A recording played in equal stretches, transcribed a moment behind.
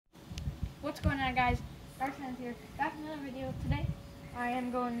What's going on, guys? Darkman here. Back in another video. Today I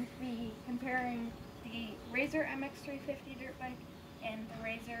am going to be comparing the Razor Mx350 dirt bike and the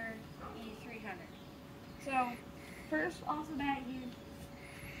Razor E300. So first off the bat,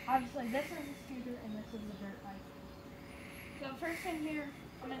 obviously this is a scooter and this is a dirt bike. So first thing here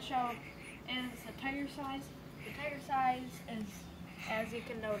I'm going to show is the tire size. The tire size is, as you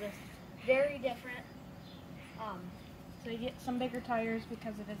can notice, very different. So you get some bigger tires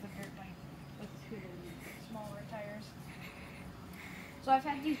because it is a dirt bike with smaller tires. So I've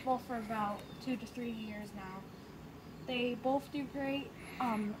had these both for about 2 to 3 years now. They both do great.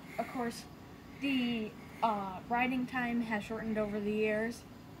 Of course, the riding time has shortened over the years.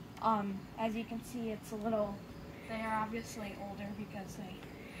 As you can see, they are obviously older because they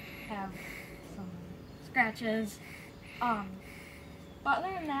have some scratches. But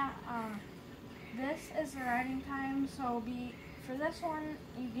other than that, this is the riding time, so for this one,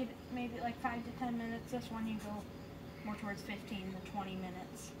 you get maybe like 5 to 10 minutes. This one, you go more towards 15 to 20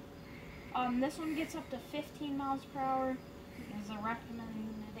 minutes. This one gets up to 15 miles per hour. Is a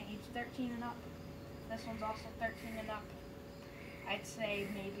recommended age 13 and up. This one's also 13 and up. I'd say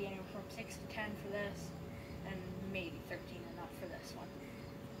maybe anywhere from 6 to 10 for this, and maybe 13 and up for this one.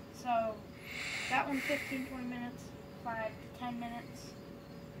 So that one 15, 20 minutes, 5 to 10 minutes.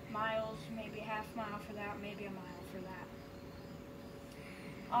 Miles, maybe a half mile for that, maybe a mile for that.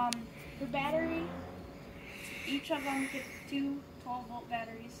 The battery, each of them get 2 12-volt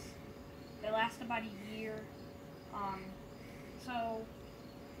batteries. They last about a year. So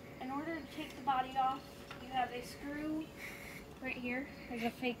in order to take the body off, you have a screw right here. There's a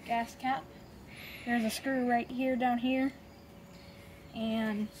fake gas cap. There's a screw right here, down here.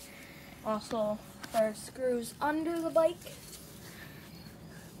 And also there's screws under the bike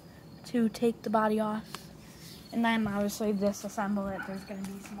to take the body off, and then obviously disassemble it. There's going to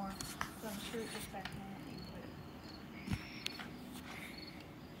be some more screws just back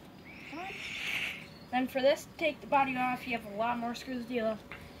there. Then for this to take the body off, you have a lot more screws to deal with.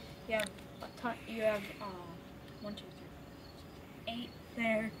 You have 1, 2, 3, 8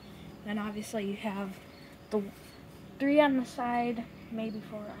 there. Then obviously you have the 3 on the side, maybe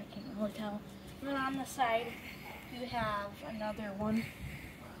 4. I can't really tell. And then on the side you have another one.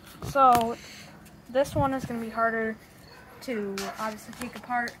 So this one is going to be harder to obviously take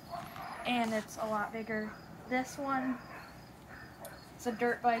apart, and it's a lot bigger. This one, it's a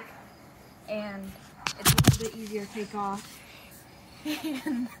dirt bike, and it's a little bit easier to take off.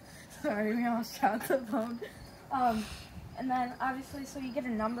 And sorry, we almost dropped the phone. And then obviously, so you get a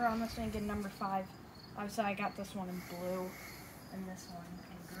number on this one, you get number 5. Obviously I got this one in blue and this one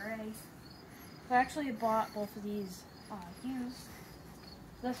in gray. So I actually bought both of these used.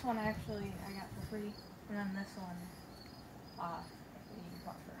 This one actually I got for free, and then this one we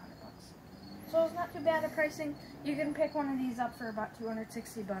bought for $100. So it's not too bad at pricing. You can pick one of these up for about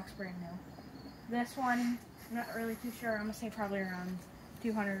 $260 brand new. This one, I'm not really too sure. I'm gonna say probably around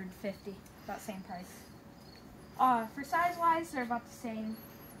 $250, about the same price. For size-wise, they're about the same.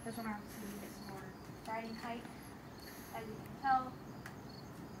 This one obviously gets more riding height, as you can tell.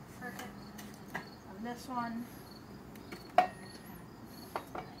 Perfect. On this one.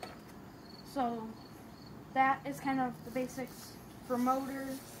 So that is kind of the basics for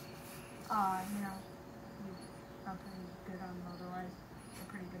motors. You know, I'm pretty good on motor-wise. They're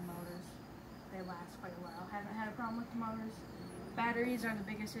pretty good motors. They last quite a while. Haven't had a problem with the motors. Batteries are the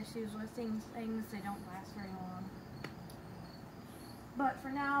biggest issues with things. They don't last very long. But for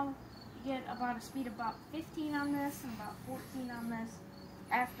now, you get about a speed of about 15 on this and about 14 on this.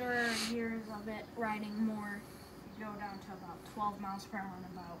 After years of it riding more, you go down to about 12 miles per hour and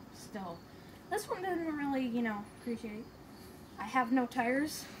about still. This one didn't really, appreciate. I have no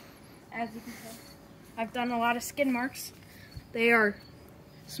tires, as you can see. I've done a lot of skid marks. They are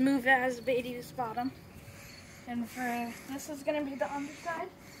smooth as a baby's bottom. And for this is going to be the underside.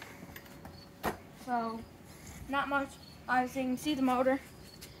 So, not much. Obviously, you can see the motor.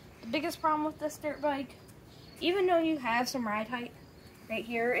 The biggest problem with this dirt bike, even though you have some ride height right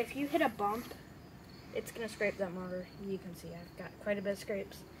here, if you hit a bump, it's going to scrape that motor. You can see I've got quite a bit of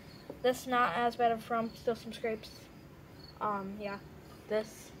scrapes. This not as bad of a problem, still some scrapes. Yeah,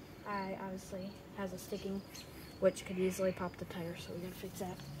 this obviously has a sticking, which could easily pop the tire, so we gotta fix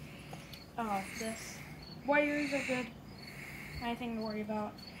that. This wires are good, nothing to worry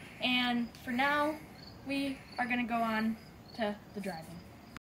about. And for now, we are gonna go on to the driving.